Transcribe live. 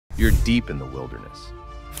You're deep in the wilderness,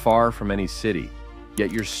 far from any city,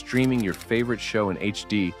 yet you're streaming your favorite show in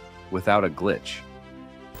HD without a glitch.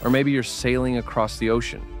 Or maybe you're sailing across the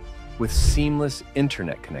ocean with seamless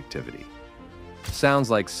internet connectivity.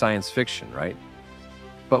 Sounds like science fiction, right?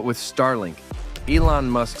 But with Starlink, Elon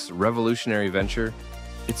Musk's revolutionary venture,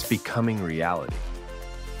 it's becoming reality.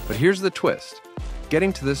 But here's the twist.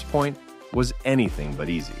 Getting to this point was anything but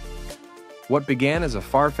easy. What began as a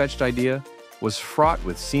far-fetched idea was fraught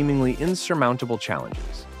with seemingly insurmountable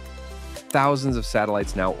challenges. Thousands of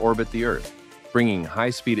satellites now orbit the Earth, bringing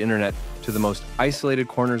high-speed internet to the most isolated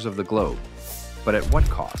corners of the globe. But at what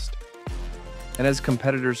cost? And as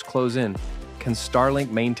competitors close in, can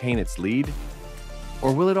Starlink maintain its lead?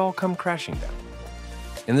 Or will it all come crashing down?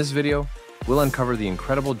 In this video, we'll uncover the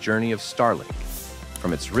incredible journey of Starlink,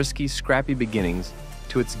 from its risky, scrappy beginnings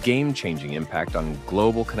to its game-changing impact on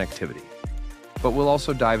global connectivity. But we'll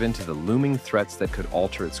also dive into the looming threats that could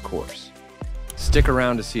alter its course. Stick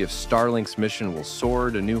around to see if Starlink's mission will soar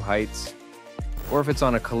to new heights, or if it's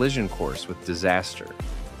on a collision course with disaster.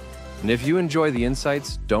 And if you enjoy the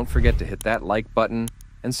insights, don't forget to hit that like button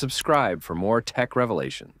and subscribe for more tech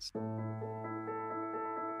revelations.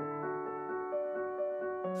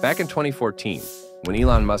 Back in 2014, when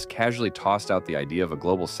Elon Musk casually tossed out the idea of a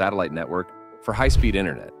global satellite network for high-speed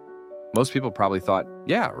internet, most people probably thought,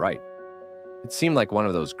 yeah, right. It seemed like one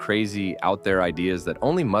of those crazy, out-there ideas that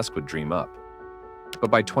only Musk would dream up.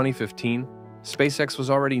 But by 2015, SpaceX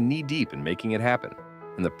was already knee-deep in making it happen,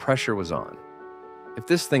 and the pressure was on. If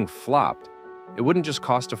this thing flopped, it wouldn't just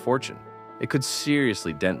cost a fortune. It could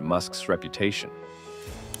seriously dent Musk's reputation.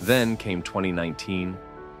 Then came 2019,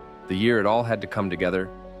 the year it all had to come together.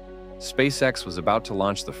 SpaceX was about to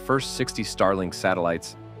launch the first 60 Starlink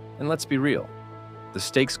satellites, and let's be real, the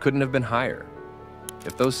stakes couldn't have been higher.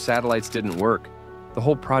 If those satellites didn't work, the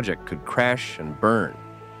whole project could crash and burn.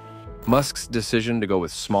 Musk's decision to go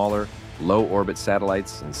with smaller, low-orbit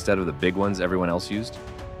satellites instead of the big ones everyone else used?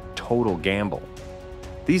 Total gamble.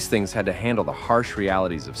 These things had to handle the harsh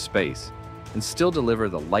realities of space and still deliver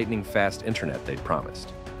the lightning-fast internet they'd promised.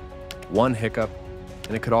 One hiccup,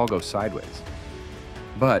 and it could all go sideways.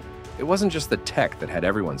 But it wasn't just the tech that had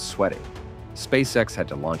everyone sweating. SpaceX had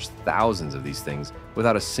to launch thousands of these things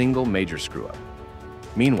without a single major screw-up.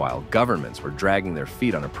 Meanwhile, governments were dragging their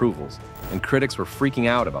feet on approvals, and critics were freaking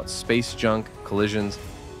out about space junk, collisions,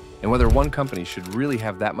 and whether one company should really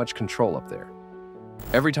have that much control up there.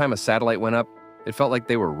 Every time a satellite went up, it felt like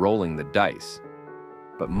they were rolling the dice.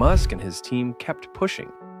 But Musk and his team kept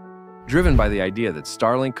pushing, driven by the idea that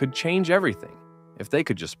Starlink could change everything if they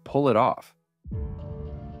could just pull it off.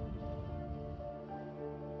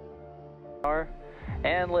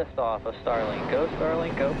 And liftoff of Starlink. Go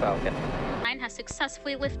Starlink, go Falcon. Has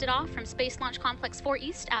successfully lifted off from Space Launch Complex 4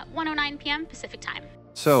 East at 1:09 p.m. Pacific Time.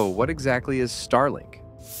 So, what exactly is Starlink?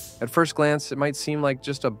 At first glance, it might seem like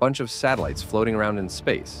just a bunch of satellites floating around in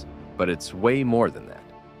space, but it's way more than that.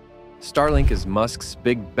 Starlink is Musk's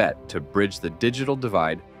big bet to bridge the digital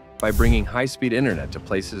divide by bringing high-speed internet to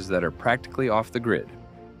places that are practically off the grid.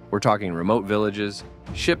 We're talking remote villages,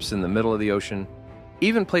 ships in the middle of the ocean,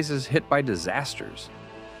 even places hit by disasters.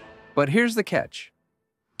 But here's the catch.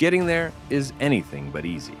 Getting there is anything but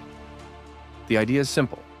easy. The idea is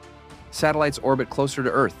simple. Satellites orbit closer to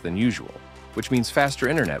Earth than usual, which means faster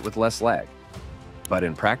internet with less lag. But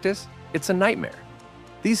in practice, it's a nightmare.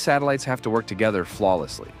 These satellites have to work together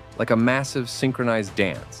flawlessly, like a massive synchronized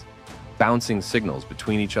dance, bouncing signals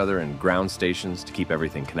between each other and ground stations to keep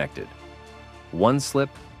everything connected. One slip,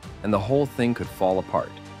 and the whole thing could fall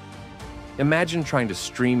apart. Imagine trying to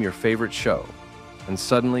stream your favorite show, and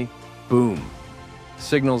suddenly, boom,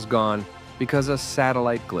 signal's gone because a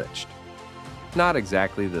satellite glitched. Not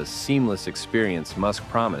exactly the seamless experience Musk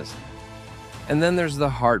promised. And then there's the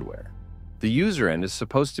hardware. The user end is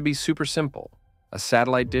supposed to be super simple. A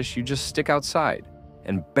satellite dish you just stick outside,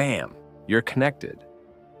 and bam, you're connected.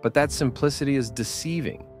 But that simplicity is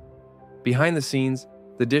deceiving. Behind the scenes,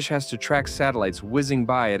 the dish has to track satellites whizzing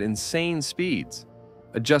by at insane speeds,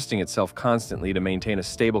 adjusting itself constantly to maintain a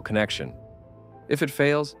stable connection. If it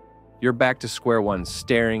fails, you're back to square one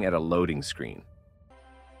staring at a loading screen.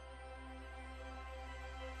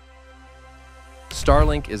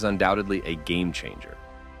 Starlink is undoubtedly a game changer,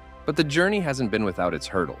 but the journey hasn't been without its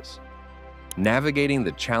hurdles. Navigating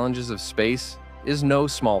the challenges of space is no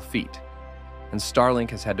small feat, and Starlink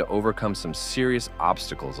has had to overcome some serious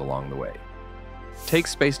obstacles along the way. Take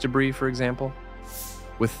space debris, for example.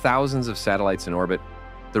 With thousands of satellites in orbit,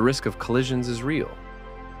 the risk of collisions is real.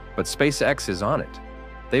 But SpaceX is on it.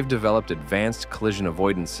 They've developed advanced collision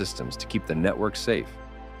avoidance systems to keep the network safe.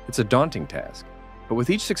 It's a daunting task, but with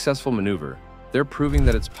each successful maneuver, They're proving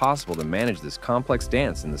that it's possible to manage this complex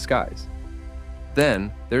dance in the skies.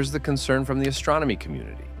 Then, there's the concern from the astronomy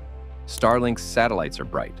community. Starlink's satellites are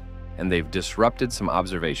bright, and they've disrupted some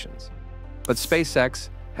observations. But SpaceX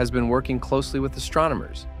has been working closely with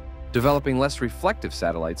astronomers, developing less reflective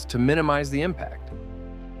satellites to minimize the impact.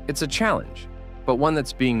 It's a challenge, but one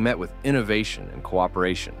that's being met with innovation and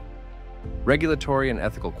cooperation. Regulatory and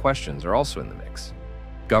ethical questions are also in the mix.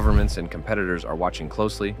 Governments and competitors are watching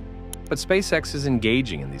closely, but SpaceX is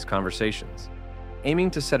engaging in these conversations,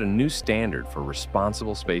 aiming to set a new standard for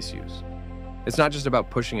responsible space use. It's not just about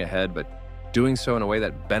pushing ahead, but doing so in a way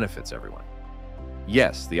that benefits everyone.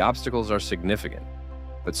 Yes, the obstacles are significant,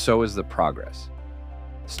 but so is the progress.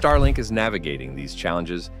 Starlink is navigating these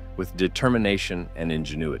challenges with determination and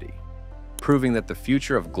ingenuity, proving that the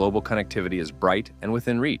future of global connectivity is bright and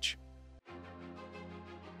within reach.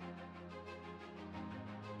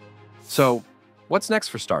 So, what's next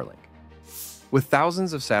for Starlink? With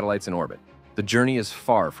thousands of satellites in orbit, the journey is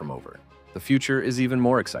far from over. The future is even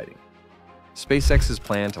more exciting. SpaceX's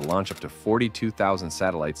plan to launch up to 42,000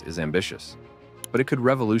 satellites is ambitious, but it could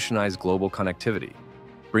revolutionize global connectivity,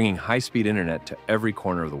 bringing high-speed internet to every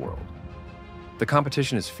corner of the world. The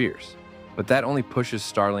competition is fierce, but that only pushes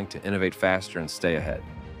Starlink to innovate faster and stay ahead.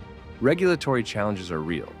 Regulatory challenges are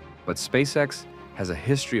real, but SpaceX has a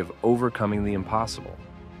history of overcoming the impossible.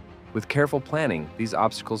 With careful planning, these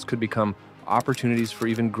obstacles could become opportunities for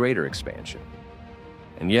even greater expansion.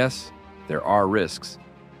 And yes, there are risks,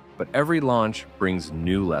 but every launch brings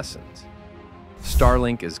new lessons.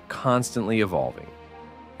 Starlink is constantly evolving,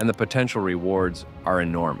 and the potential rewards are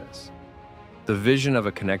enormous. The vision of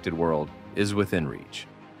a connected world is within reach.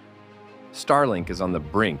 Starlink is on the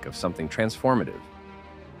brink of something transformative.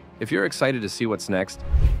 If you're excited to see what's next,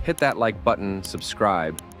 hit that like button,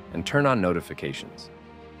 subscribe, and turn on notifications.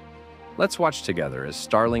 Let's watch together as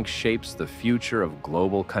Starlink shapes the future of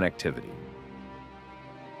global connectivity.